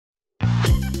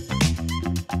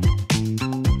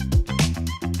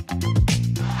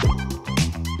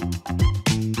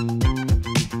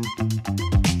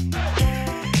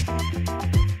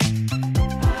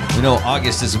We know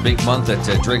August is a big month at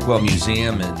Drakewell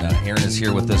Museum, and Erin is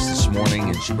here with us this morning,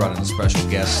 and she brought in a special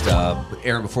guest.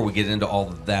 Erin, before we get into all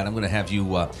of that, I'm going to have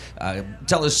you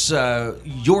tell us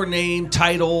your name,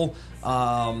 title,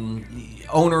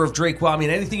 owner of Drakewell. I mean,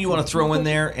 anything you want to throw in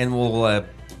there, and we'll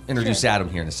introduce Adam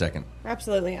here in a second.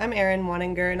 Absolutely. I'm Erin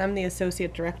Waninger, and I'm the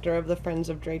Associate Director of the Friends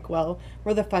of Drakewell.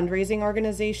 We're the fundraising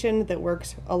organization that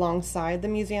works alongside the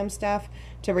museum staff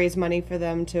to raise money for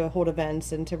them to hold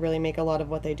events and to really make a lot of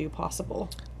what they do possible.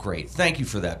 Great. Thank you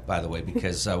for that, by the way,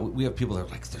 because we have people that are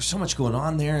like, there's so much going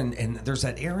on there, and there's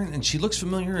that Erin, and she looks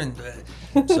familiar, and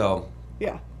so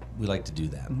yeah. We like to do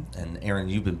that. And Erin,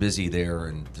 you've been busy there,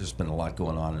 and there's been a lot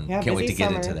going on, and Yeah, can't wait to busy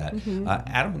get summer. into that.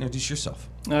 Adam, introduce yourself.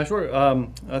 Sure.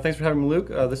 Thanks for having me, Luke.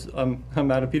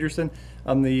 I'm Adam Peterson.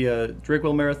 I'm the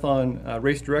Drakewell Marathon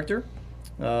race director.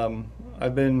 I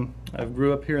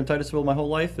grew up here in Titusville my whole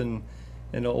life, and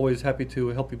always happy to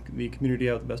help the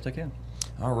community out the best I can.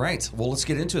 All right. Well, let's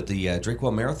get into it. The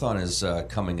Drakewell Marathon is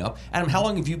coming up. Adam, how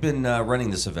long have you been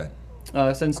running this event?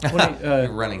 Since 20.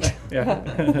 Running.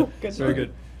 Yeah. Good. Very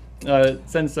good.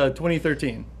 Since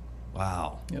 2013.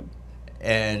 Wow. Yep.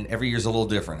 And every year's a little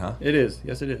different, huh? It is.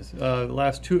 Yes, it is. The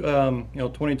last two,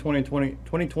 2020 and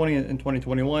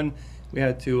 2021, we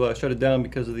had to shut it down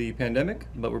because of the pandemic,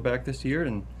 but we're back this year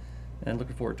and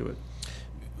looking forward to it.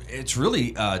 It's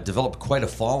really developed quite a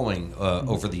following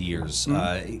over the years.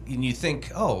 And you think,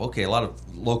 oh, okay, a lot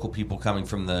of local people coming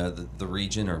from the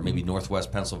region or maybe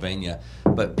Northwest Pennsylvania,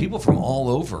 but people from all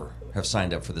over have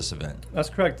signed up for this event. That's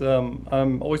correct.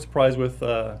 I'm always surprised with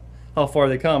how far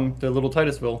they come to Little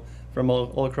Titusville from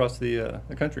all across the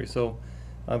country. So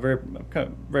I'm very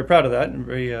proud of that and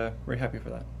very happy for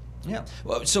that. Yeah.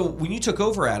 Well, so when you took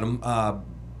over, Adam,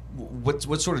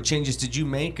 what sort of changes did you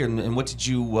make, and what did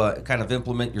you kind of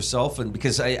implement yourself? And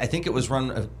because I think it was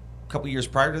run a couple years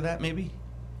prior to that, maybe.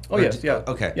 Oh yes, yeah.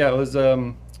 Okay. Yeah, it was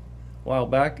a while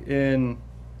back in,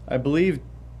 I believe,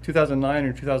 2009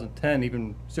 or 2010,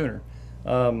 even sooner.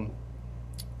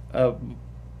 Well,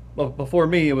 before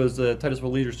me, it was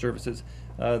Titusville Leisure Services.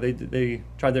 They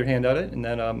tried their hand at it, and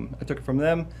then I took it from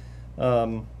them,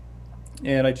 and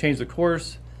I changed the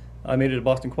course. I made it a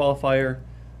Boston qualifier,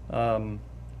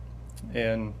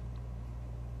 and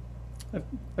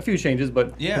a few changes,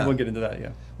 but yeah, we'll get into that.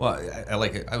 Yeah. Well, I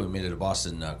like it. I made it a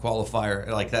Boston qualifier.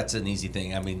 Like, that's an easy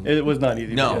thing. I mean, it was not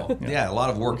easy. No, yeah, a lot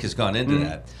of work has gone into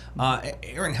that.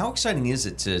 Erin, how exciting is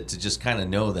it to just kind of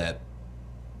know that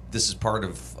this is part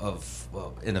of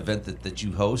an event that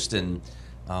you host, and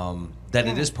that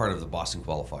it is part of the Boston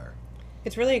qualifier?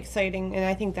 It's really exciting, and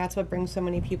I think that's what brings so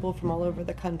many people from all over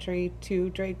the country to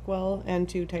Drakewell and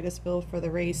to Titusville for the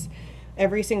race.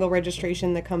 Every single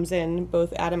registration that comes in,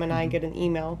 both Adam and I get an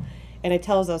email, and it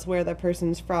tells us where that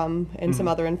person's from and some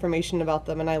other information about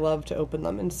them, and I love to open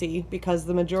them and see, because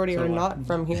the majority are not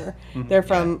from here. They're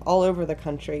from all over the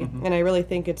country, and I really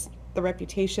think it's the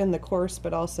reputation, the course,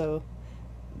 but also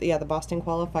the Boston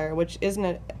qualifier, which isn't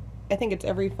it. I think it's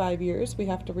every 5 years we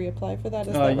have to reapply for that.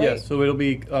 Is that right? Yes, so it'll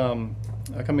be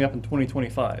coming up in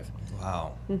 2025.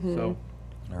 Wow. So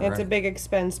it's a big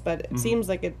expense, but it seems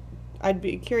like it. I'd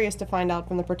be curious to find out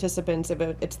from the participants if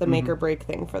it's the make or break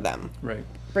thing for them, right,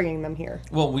 bringing them here.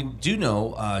 Well, we do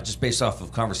know, just based off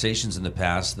of conversations in the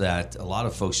past, that a lot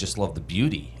of folks just love the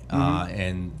beauty,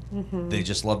 and they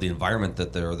just love the environment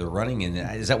that they're running in.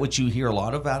 Is that what you hear a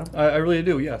lot of, Adam? I really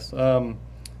do, yes.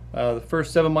 The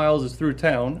first 7 miles is through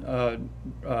town,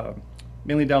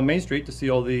 mainly down Main Street to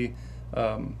see all the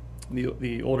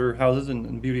older houses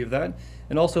and beauty of that,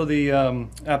 and also the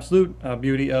absolute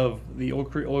beauty of the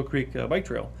Oil Creek bike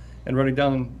trail, and running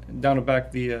down and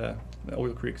back the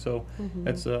Oil Creek. So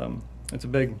it's a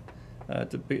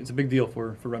big deal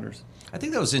for runners. I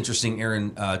think that was interesting,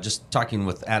 Erin, just talking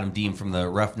with Adam Dean from the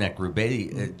Roughneck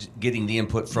Roubaix, getting the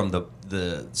input from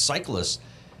the cyclists.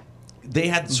 They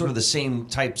had sort of the same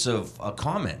types of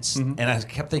comments, and I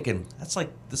kept thinking, that's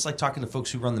like talking to folks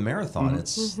who run the marathon.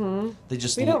 It's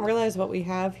we don't realize what we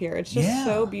have here. It's just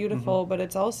so beautiful, but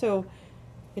it's also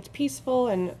it's peaceful,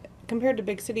 and compared to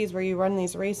big cities where you run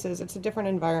these races, it's a different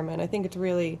environment. I think it's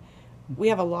really we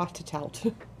have a lot to tout.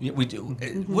 Yeah, we do.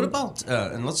 What about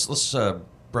and let's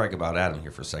brag about Adam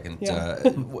here for a second. Yeah.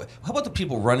 How about the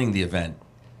people running the event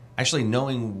actually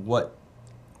knowing what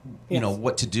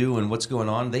what to do and what's going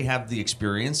on? They have the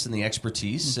experience and the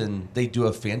expertise, and they do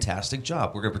a fantastic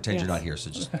job. We're going to pretend you're not here,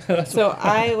 so just. So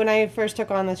when I first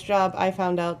took on this job, I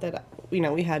found out that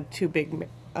we had two big,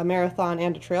 a marathon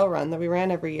and a trail run that we ran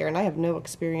every year, and I have no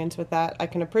experience with that. I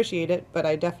can appreciate it, but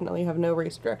I definitely have no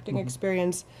race directing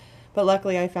experience. But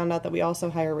luckily, I found out that we also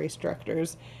hire race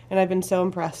directors, and I've been so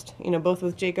impressed. Both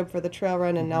with Jacob for the trail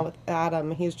run and now with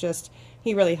Adam. He's just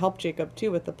he really helped Jacob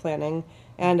too with the planning.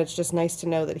 And it's just nice to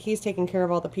know that he's taking care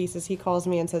of all the pieces. He calls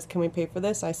me and says, "Can we pay for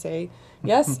this?" I say,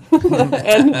 "Yes,"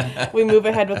 and we move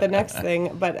ahead with the next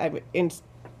thing. But it's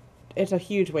a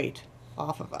huge weight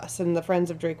off of us, and the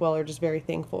Friends of Drakewell are just very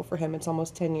thankful for him. It's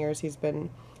almost 10 years he's been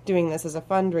doing this as a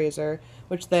fundraiser,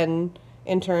 which then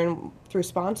in turn through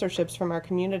sponsorships from our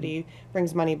community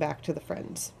brings money back to the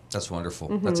Friends. That's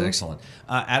wonderful. That's excellent.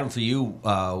 Adam, for you,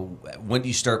 when do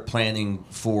you start planning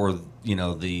for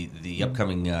the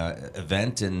upcoming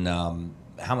event, and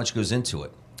how much goes into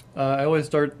it? I always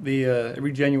start the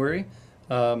every January,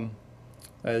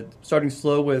 starting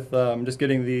slow with just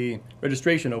getting the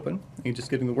registration open and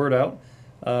just getting the word out.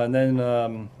 And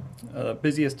then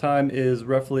busiest time is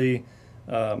roughly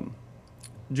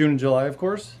June and July, of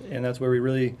course, and that's where we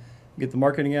really get the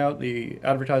marketing out, the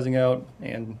advertising out,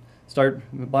 and start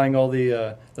buying all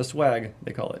the swag,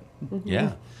 they call it.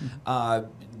 Yeah. Are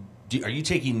you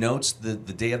taking notes the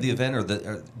day of the event, or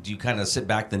do you kind of sit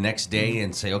back the next day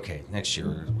and say, okay, next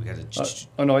year we got to...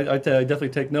 Oh, no, I definitely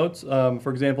take notes.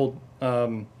 For example,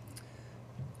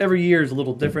 every year is a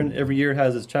little different. Every year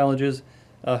has its challenges.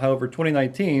 However,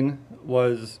 2019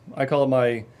 was, I call it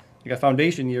my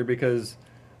foundation year, because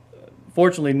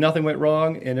fortunately nothing went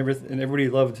wrong, and everybody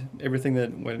loved everything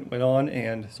that went on,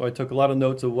 and so I took a lot of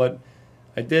notes of what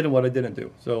I did and what I didn't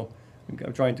do. So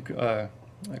I'm trying to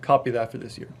copy that for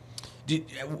this year.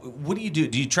 What do you do?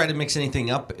 Do you try to mix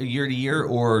anything up year to year,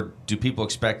 or do people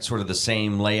expect sort of the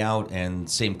same layout and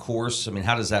same course? I mean,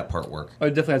 how does that part work? It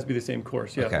definitely has to be the same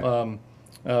course, yeah.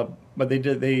 Okay. But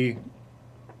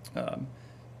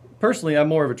personally, I'm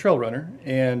more of a trail runner,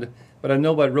 but I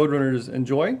know what road runners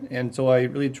enjoy, and so I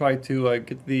really try to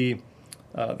get the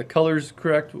colors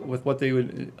correct with what they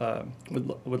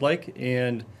would like.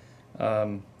 And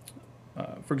for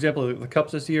example, the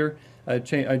cups this year, I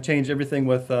changed everything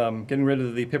with getting rid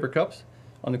of the paper cups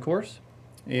on the course,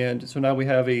 and so now we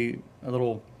have a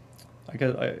little, I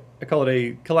call it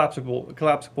a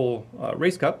collapsible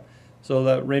race cup, so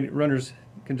that runners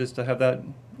can just have that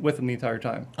with them the entire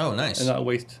time. Oh, nice. And not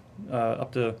waste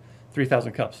up to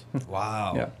 3,000 cups.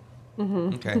 Wow. Yeah.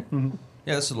 Mm-hmm. Okay. Mm-hmm.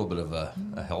 Yeah, that's a little bit of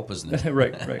a help, isn't it?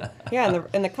 Right. Yeah,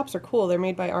 and the cups are cool. They're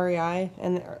made by REI,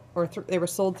 and they were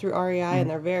sold through REI, and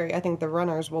they're I think the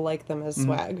runners will like them as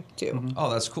swag too. Mm-hmm. Oh,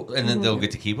 that's cool. And then they'll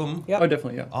get to keep them? Yep. Oh,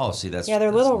 definitely, yeah. Oh, see, that's... Yeah,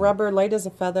 they're little rubber, light as a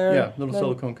feather. Yeah, little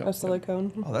silicone cups. Oh,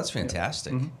 silicone. Oh, that's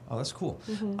fantastic. Mm-hmm. Oh, that's cool.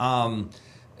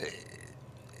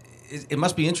 It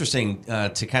must be interesting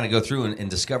to kind of go through and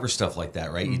discover stuff like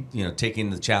that, right?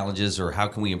 Taking the challenges, or how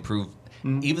can we improve.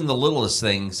 Even the littlest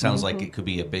thing sounds like it could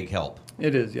be a big help.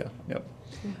 It is, yeah. Yep.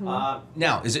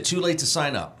 Now, is it too late to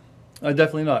sign up?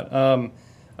 Definitely not.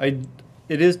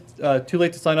 It is too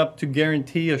late to sign up to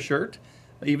guarantee a shirt,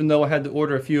 even though I had to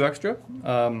order a few extra.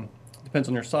 Depends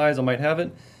on your size, I might have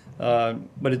it.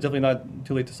 But it's definitely not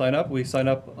too late to sign up. We sign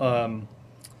up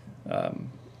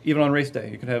even on race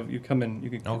day. You come in, you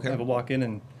can have a walk in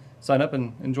and sign up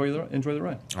and enjoy the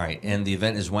run. All right, and the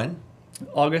event is when?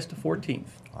 August 14th.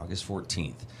 August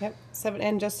 14th. Yep.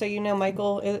 And just so you know,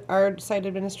 Michael, our site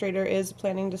administrator, is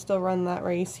planning to still run that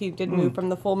race. He did move from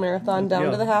the full marathon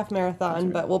down to the half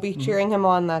marathon, but we'll be cheering him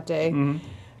on that day,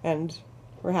 and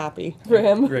we're happy for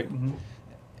him. Great.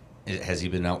 Has he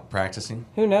been out practicing?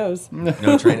 Who knows?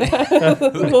 No training?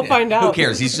 We'll find out. Who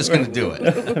cares? He's just going to do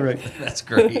it. Right. That's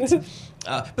great.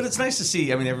 But it's nice to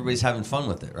see. I mean, everybody's having fun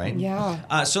with it, right?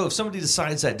 Yeah. So if somebody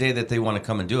decides that day that they want to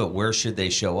come and do it, where should they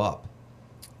show up?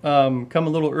 Come a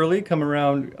little early. Come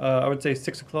around, I would say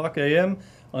 6 o'clock a.m.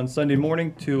 on Sunday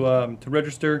morning to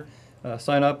register,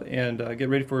 sign up, and get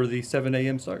ready for the 7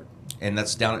 a.m. start. And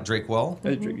that's down at Drakewell?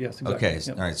 Yes, exactly. Okay,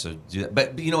 Yep. all right, so do that.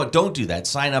 But you know what? Don't do that.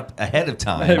 Sign up ahead of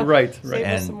time. Right. Save and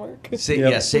us some work.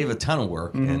 save a ton of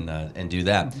work and do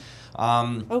that.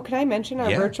 Oh, can I mention our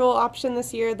virtual option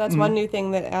this year? That's one new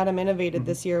thing that Adam innovated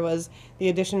this year, was the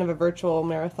addition of a virtual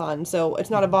marathon. So it's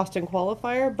not a Boston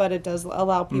qualifier, but it does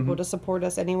allow people to support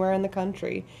us anywhere in the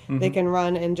country. They can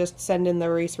run and just send in the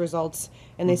race results,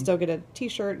 and they still get a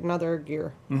T-shirt and other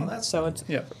gear. Well, that's So it's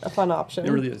a fun option.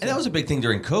 It really is. And that was a big thing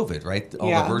during COVID, right? All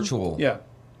the virtual exactly.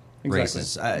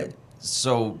 races.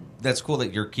 So that's cool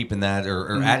that you're keeping that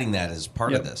or adding that as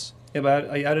part of this. Yeah, but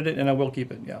I added it, and I will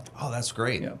keep it, yeah. Oh, that's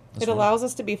great. Yeah. That's It allows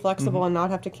us to be flexible and not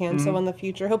have to cancel in the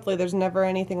future. Hopefully there's never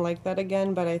anything like that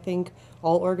again, but I think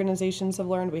all organizations have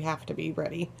learned we have to be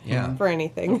ready for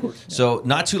anything. So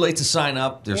not too late to sign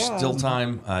up. There's still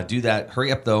time. Do that. Hurry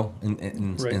up, though,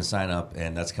 and sign up.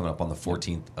 And that's coming up on the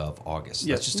 14th of August.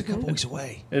 Yes. That's just a couple weeks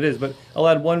away. It is, but I'll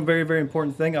add one very, very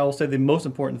important thing. I will say the most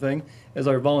important thing is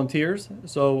our volunteers.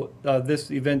 So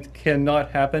this event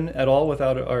cannot happen at all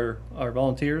without our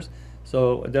volunteers.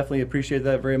 So I definitely appreciate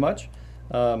that very much.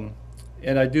 And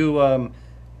I do,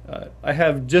 I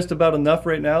have just about enough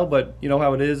right now, but you know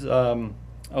how it is.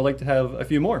 I'd like to have a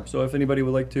few more. So if anybody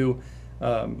would like to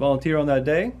volunteer on that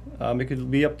day, it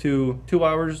could be up to 2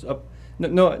 hours.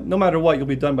 No matter what, you'll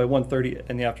be done by 1:30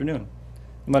 in the afternoon,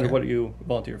 no matter what you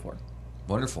volunteer for.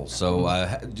 Wonderful. So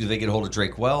do they get a hold of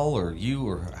Drake Well or you,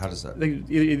 or how does that?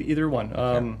 Either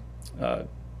one.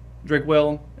 Drake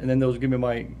Well, and then they'll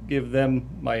give them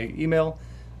my email.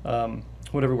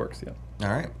 Whatever works. Yeah.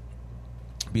 All right.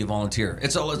 Be a volunteer.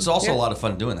 It's also a lot of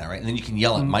fun doing that, right? And then you can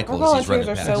yell at Michael Our as he's running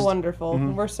volunteers past. are so wonderful.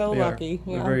 We're so lucky.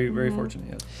 We're Yeah. very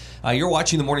fortunate. Yes. You're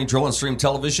watching the Morning Drill on Stream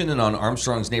Television and on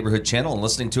Armstrong's Neighborhood Channel and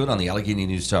listening to it on the Allegheny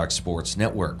News Talk Sports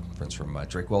Network. Friends from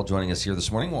Drake Well joining us here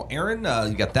this morning. Well, Aaron,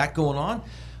 you got that going on.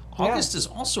 August is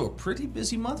also a pretty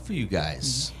busy month for you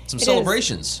guys. Some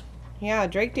celebrations. Yeah,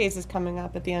 Drake Days is coming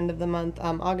up at the end of the month.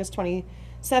 August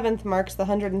 27th marks the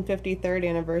 153rd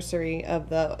anniversary of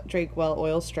the Drake Well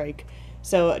oil strike.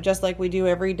 So just like we do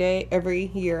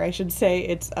every year, I should say,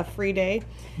 it's a free day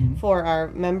for our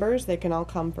members. They can all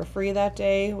come for free that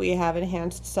day. We have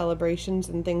enhanced celebrations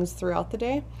and things throughout the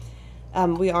day.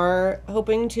 We are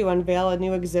hoping to unveil a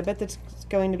new exhibit that's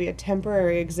going to be a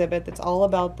temporary exhibit that's all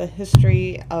about the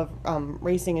history of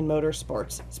racing and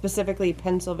motorsports, specifically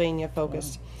Pennsylvania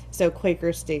focused. So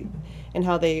Quaker State and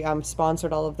how they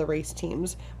sponsored all of the race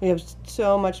teams. We have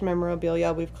so much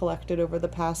memorabilia we've collected over the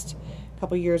past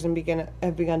couple years and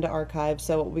have begun to archive,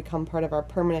 so it will become part of our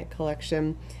permanent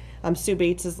collection. Sue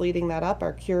Bates is leading that up,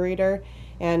 our curator,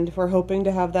 and we're hoping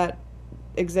to have that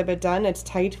exhibit done. It's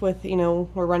tight with,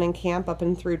 we're running camp up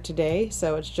and through today,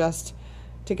 so it's just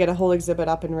to get a whole exhibit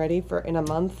up and ready for in a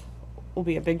month will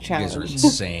be a big challenge. You guys are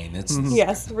insane. It's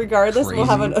yes, regardless, crazy.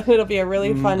 It'll be a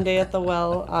really fun day at the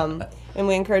well, and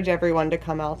we encourage everyone to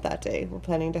come out that day. We're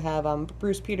planning to have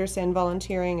Bruce Peterson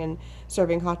volunteering and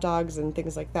serving hot dogs and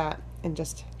things like that, and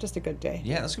just a good day.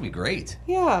 Yeah, that's gonna be great.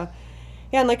 Yeah,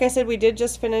 and like I said, we did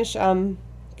just finish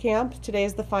camp. Today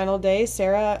is the final day.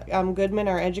 Sarah Goodman,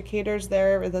 our educators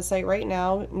there at the site right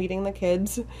now, meeting the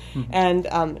kids, and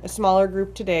a smaller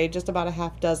group today, just about a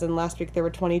half dozen. Last week there were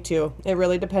 22. It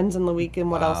really depends on the week and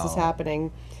what else is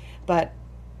happening, but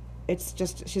it's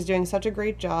just, she's doing such a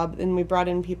great job. And we brought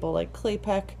in people like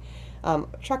Claypeck,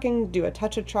 trucking, do a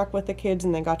touch of truck with the kids,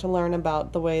 and they got to learn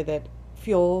about the way that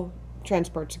fuel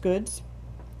transports goods.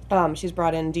 She's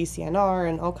brought in DCNR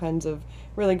and all kinds of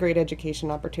really great education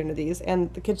opportunities,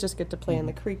 and the kids just get to play in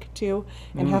the creek too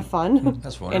and have fun.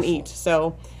 That's wonderful. And eat.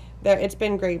 So it's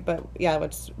been great, but yeah,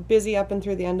 it's busy up and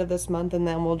through the end of this month, and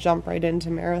then we'll jump right into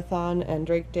Marathon and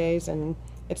Drake Days, and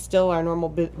it's still our normal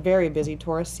very busy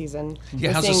tourist season.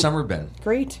 Yeah, how's the summer been?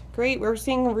 Great. We're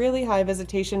seeing really high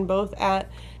visitation both at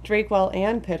Drakewell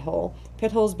and Pit Hole.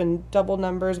 Pit Hole's been double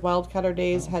numbers. Wildcatter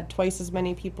Days had twice as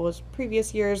many people as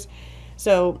previous years.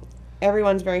 So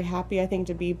everyone's very happy, I think,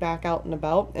 to be back out and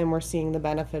about, and we're seeing the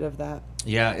benefit of that.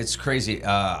 Yeah, it's crazy.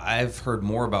 I've heard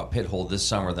more about Pit Hole this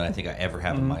summer than I think I ever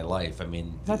have in my life. I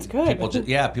mean, that's good.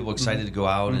 People excited to go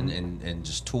out and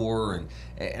just tour and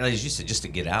as you said, just to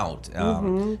get out.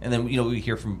 And then we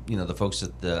hear from the folks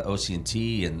at the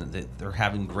OC&T, and they're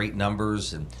having great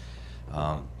numbers. And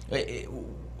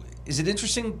is it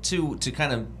interesting to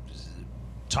kind of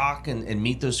talk and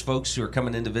meet those folks who are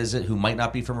coming in to visit who might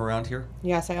not be from around here?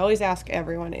 Yes, I always ask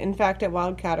everyone. In fact, at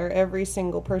Wildcatter, every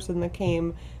single person that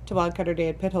came to Wildcatter Day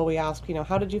at Pit Hole, we ask,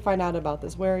 how did you find out about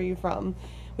this? Where are you from?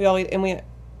 We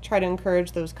try to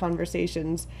encourage those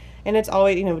conversations. And it's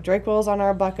always, Drakewell's on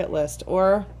our bucket list,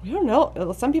 or we don't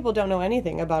know. Some people don't know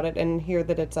anything about it and hear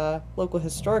that it's a local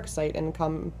historic site and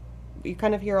come. You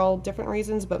kind of hear all different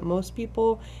reasons, but most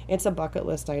people, it's a bucket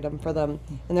list item for them,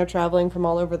 and they're traveling from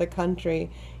all over the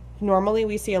country. Normally,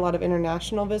 we see a lot of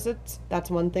international visits. That's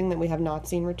one thing that we have not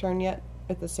seen return yet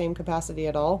at the same capacity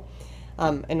at all,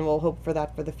 and we'll hope for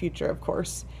that for the future, of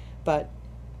course. But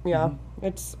yeah,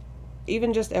 it's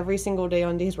even just every single day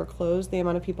on days we're closed, the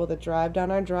amount of people that drive down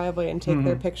our driveway and take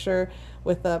their picture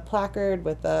with a placard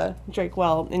with a Drake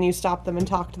Well, and you stop them and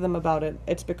talk to them about it.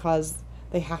 It's because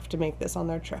they have to make this on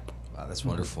their trip. Wow, that's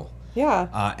wonderful.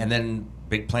 Yeah. And then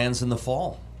big plans in the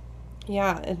fall.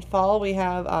 Yeah, in fall we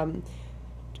have,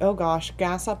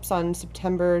 gas ups on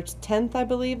September 10th, I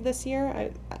believe, this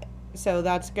year. So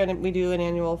we do an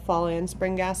annual fall and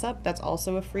spring gas up. That's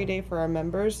also a free day for our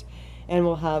members. And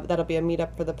that'll be a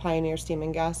meetup for the Pioneer Steam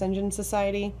and Gas Engine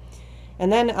Society.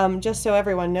 And then, just so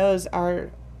everyone knows,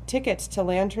 our tickets to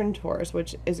Lantern Tours,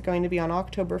 which is going to be on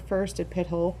October 1st at Pit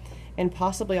Hole, and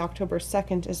possibly October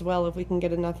 2nd as well if we can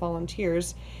get enough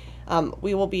volunteers.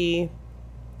 We will be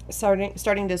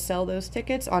starting to sell those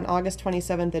tickets on August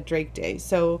 27th at Drake Day.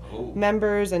 So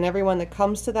members and everyone that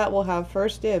comes to that will have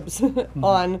first dibs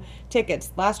on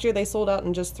tickets. Last year they sold out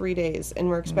in just 3 days, and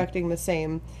we're expecting the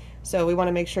same. So we want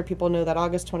to make sure people know that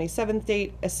August 27th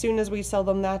date, as soon as we sell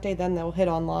them that day, then they'll hit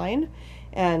online,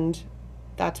 and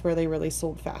that's where they really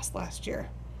sold fast last year.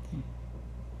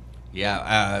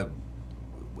 Yeah,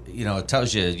 it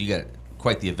tells you got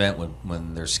quite the event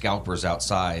when there's scalpers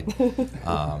outside.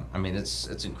 I mean,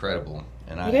 it's incredible.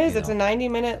 And it is. It's a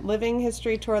 90-minute living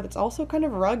history tour that's also kind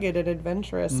of rugged and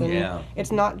adventurous, and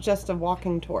it's not just a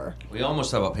walking tour. We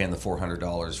almost thought about paying the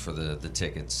 $400 for the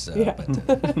tickets.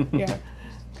 But yeah.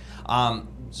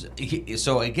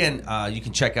 So again, you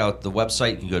can check out the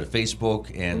website. You can go to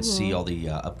Facebook and see all the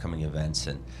upcoming events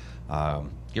and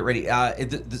get ready.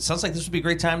 It sounds like this would be a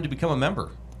great time to become a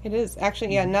member. It is.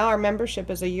 Actually, yeah, now our membership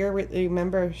is a year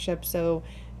membership, so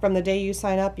from the day you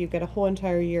sign up, you get a whole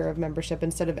entire year of membership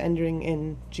instead of ending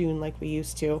in June like we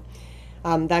used to.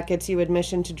 That gets you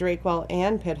admission to Drakewell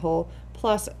and Pithole,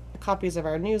 plus copies of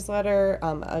our newsletter,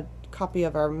 a copy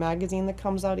of our magazine that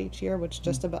comes out each year, which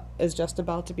is just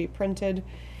about to be printed,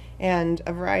 and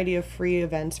a variety of free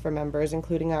events for members,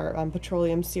 including our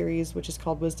petroleum series, which is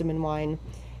called Wisdom and Wine,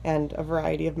 and a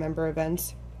variety of member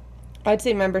events. I'd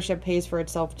say membership pays for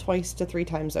itself 2 to 3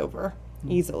 times over,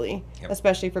 easily,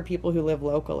 especially for people who live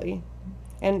locally.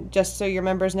 And just so your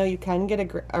members know, you can get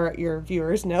or your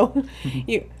viewers know,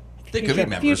 they could be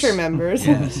members. Future members.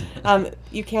 Yes.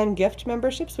 You can gift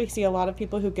memberships. We see a lot of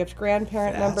people who gift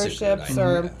grandparent That's memberships,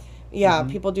 or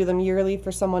people do them yearly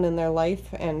for someone in their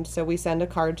life, and so we send a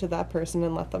card to that person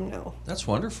and let them know. That's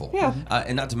wonderful. Yeah.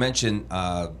 And not to mention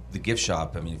the gift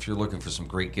shop. I mean, if you're looking for some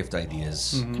great gift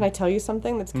ideas. Can I tell you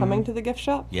something that's coming to the gift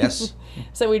shop? Yes.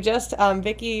 So we just,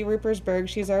 Vicki Rupersberg,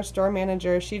 she's our store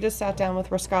manager, she just sat down with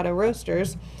Roscato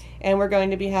Roasters, and we're going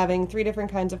to be having 3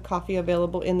 different kinds of coffee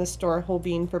available in the store, whole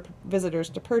bean, for visitors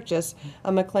to purchase,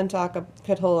 a McClintock, a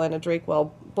Pithole, and a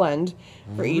Drakewell blend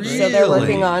for each. So they're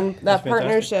working on that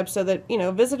partnership so that,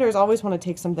 visitors always want to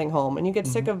take something home, and you get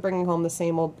sick of bringing home the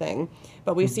same old thing.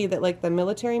 But we see that, like the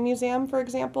Military Museum, for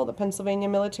example, the Pennsylvania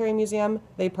Military Museum,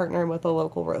 they partner with a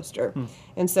local roaster.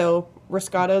 And so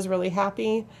Roscato's really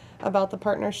happy about the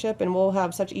partnership, and we'll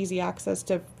have such easy access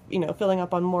to filling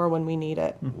up on more when we need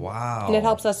it. Wow. And it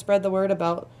helps us spread the word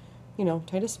about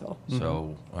Titusville.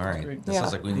 So, all right. That Yeah.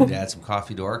 sounds like we need to add some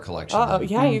coffee to our collection.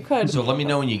 Yeah, you could. So let me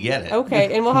know when you get it.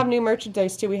 Okay, and we'll have new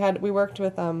merchandise too. We worked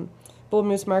with Bull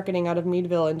Moose Marketing out of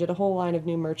Meadville and did a whole line of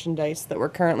new merchandise that we're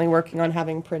currently working on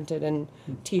having printed, and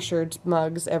T-shirts,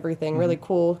 mugs, everything. Really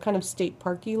cool, kind of state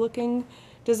parky looking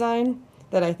design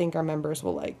that I think our members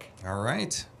will like. All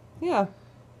right. Yeah.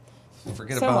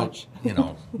 Forget So about much.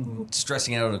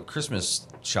 stressing out on Christmas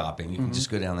shopping. You can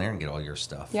just go down there and get all your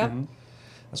stuff. Yep.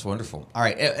 That's wonderful. All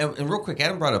right, and real quick,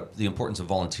 Adam brought up the importance of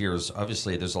volunteers.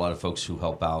 Obviously, there's a lot of folks who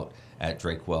help out at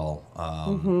Drakewell,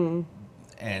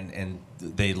 and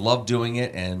they love doing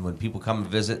it. And when people come and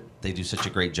visit, they do such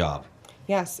a great job.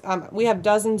 Yes, we have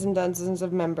dozens and dozens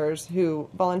of members who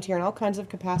volunteer in all kinds of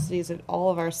capacities at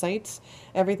all of our sites.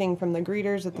 Everything from the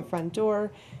greeters at the front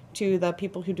door to the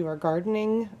people who do our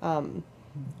gardening.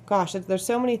 There's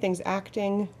so many things: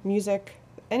 acting, music,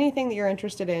 anything that you're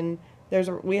interested in.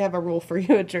 We have a rule for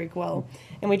you at Drakewell,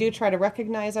 and we do try to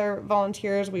recognize our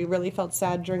volunteers. We really felt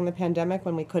sad during the pandemic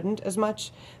when we couldn't as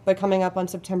much, but coming up on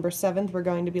September 7th, we're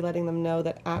going to be letting them know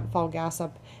that at Fall Gas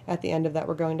Up, at the end of that,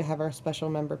 we're going to have our special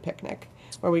member picnic,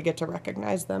 where we get to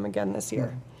recognize them again this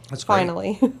year. That's great.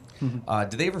 Finally.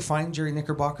 Did they ever find Jerry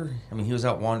Knickerbocker? I mean, he was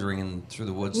out wandering through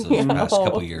the woods those past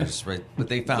couple of years, right? But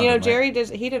they found him, Jerry right?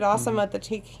 he did awesome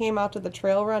he came out to the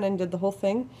trail run and did the whole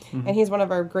thing, and he's one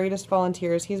of our greatest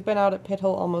volunteers. He's been out at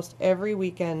Pithole almost every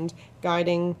weekend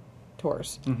guiding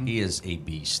tours. He is a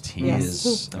beast. He Yes.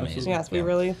 is amazing. Yes, we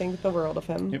really think the world of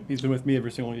him. Yep, he's been with me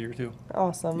every single year too.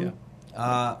 Awesome. Yeah.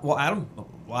 Well, Adam,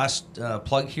 last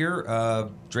plug here,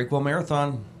 Drakewell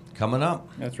Marathon coming up.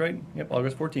 That's right. Yep,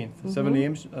 August 14th, 7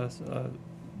 a.m.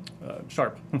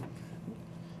 Sharp.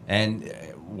 And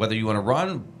whether you want to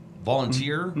run,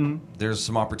 volunteer, there's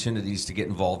some opportunities to get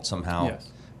involved somehow.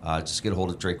 Yes. Just get a hold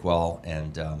of Drakewell,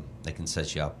 and they can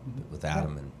set you up with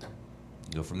Adam and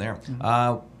go from there.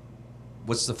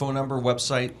 What's the phone number,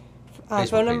 website?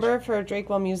 Phone number for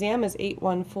Drakewell Museum is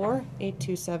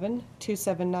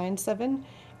 814-827-2797.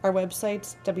 Our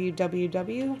website's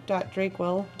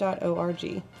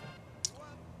www.drakewell.org.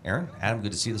 Aaron, Adam,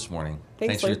 good to see you this morning.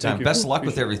 Thanks for your Luke. time. Thank you. Best of luck with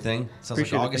Appreciate everything. Sounds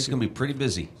Appreciate like it. August is Thank going to be pretty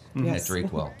busy Yes. at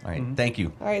Drakewell. All right, thank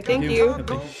you. All right, thank you. Yep,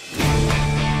 thank you.